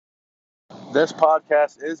This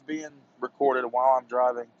podcast is being recorded while I'm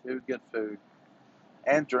driving to get food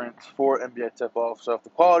and drinks for NBA tip-off. So if the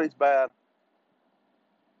quality's bad,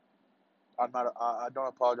 I don't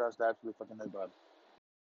apologize to absolutely fucking nobody.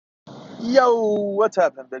 Yo, what's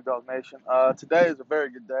happening, Big Dog Nation? Today is a very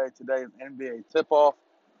good day. Today is NBA tip-off,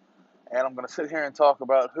 and I'm going to sit here and talk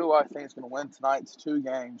about who I think is going to win tonight's two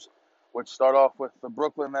games, which start off with the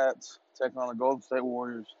Brooklyn Nets taking on the Golden State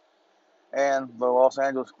Warriors and the Los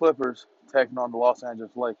Angeles Clippers taking on the Los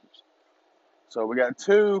Angeles Lakers. So we got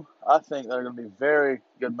two, I think, that are going to be very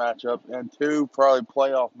good matchups, and two probably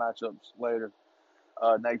playoff matchups later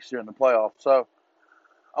next year in the playoffs. So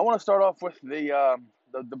I want to start off with the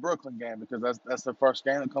Brooklyn game because that's the first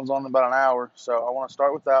game that comes on in about an hour. So I want to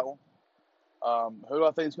start with that one. Who do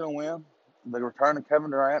I think is going to win? The return of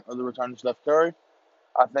Kevin Durant or the return of Steph Curry?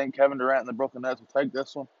 I think Kevin Durant and the Brooklyn Nets will take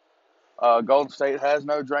this one. Golden State has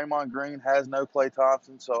no Draymond Green, has no Klay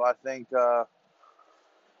Thompson, so I think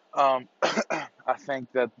I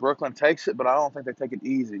think that Brooklyn takes it, but I don't think they take it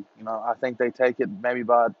easy. I think they take it maybe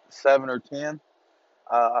by 7 or 10.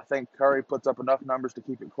 I think Curry puts up enough numbers to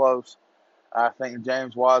keep it close. I think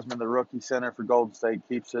James Wiseman, the rookie center for Golden State,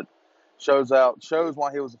 keeps it. Shows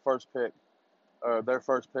why he was the first pick, or their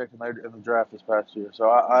first pick in the draft this past year.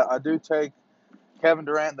 So I do take Kevin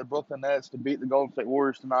Durant and the Brooklyn Nets to beat the Golden State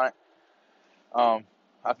Warriors tonight. I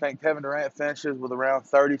think Kevin Durant finishes with around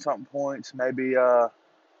 30-something points, maybe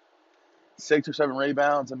 6 or 7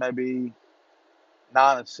 rebounds, and maybe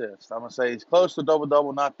 9 assists. I'm going to say he's close to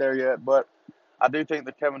double-double, not there yet, but I do think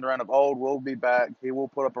that Kevin Durant of old will be back. He will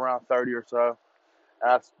put up around 30 or so.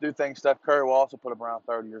 And I do think Steph Curry will also put up around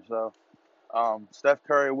 30 or so. Steph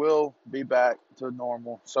Curry will be back to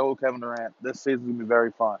normal. So will Kevin Durant. This season will be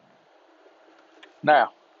very fun.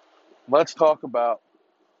 Now, let's talk about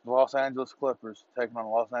the Los Angeles Clippers taking on the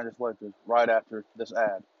Los Angeles Lakers right after this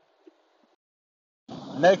ad.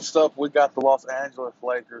 Next up, we got the Los Angeles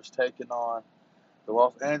Lakers taking on the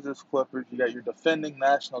Los Angeles Clippers. You got your defending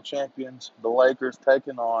national champions, the Lakers,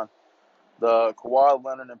 taking on the Kawhi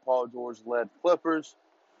Leonard and Paul George-led Clippers.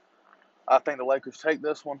 I think the Lakers take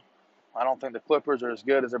this one. I don't think the Clippers are as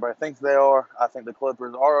good as everybody thinks they are. I think the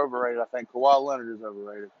Clippers are overrated. I think Kawhi Leonard is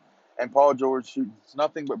overrated. And Paul George shoots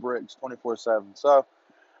nothing but bricks 24/7. So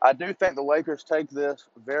I do think the Lakers take this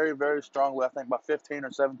very, very strongly. I think by 15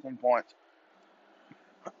 or 17 points.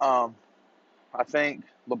 I think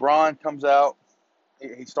LeBron comes out.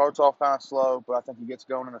 He starts off kind of slow, but I think he gets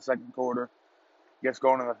going in the second quarter, gets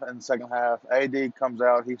going in the second half. AD comes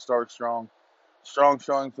out. He starts strong. Strong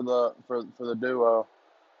showing for the duo.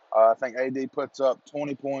 I think AD puts up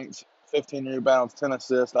 20 points, 15 rebounds, 10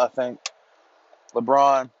 assists.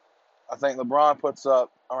 LeBron LeBron puts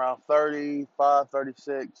up around 35,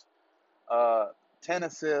 36, 10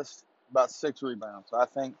 assists, about 6 rebounds. I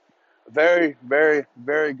think very, very,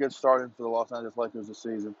 very good starting for the Los Angeles Lakers this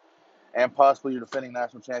season, and possibly your defending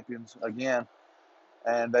national champions again.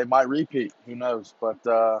 And they might repeat. Who knows? But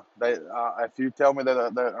if you tell me they're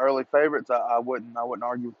the early favorites, I wouldn't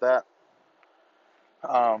argue with that.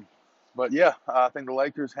 But yeah, I think the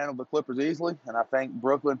Lakers handle the Clippers easily, and I think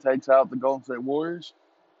Brooklyn takes out the Golden State Warriors.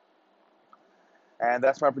 And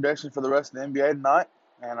that's my prediction for the rest of the NBA tonight.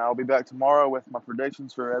 And I'll be back tomorrow with my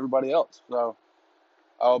predictions for everybody else. So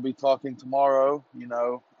I'll be talking tomorrow,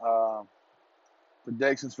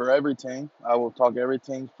 predictions for every team. I will talk every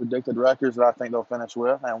team's predicted records that I think they'll finish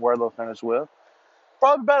with and where they'll finish with.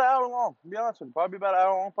 Probably about an hour long, to be honest with you. Probably about an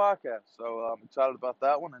hour long podcast. So I'm excited about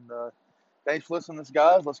that one. And thanks for listening to this,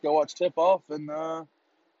 guys. Let's go watch tip-off and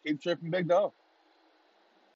keep tripping, Big Dog.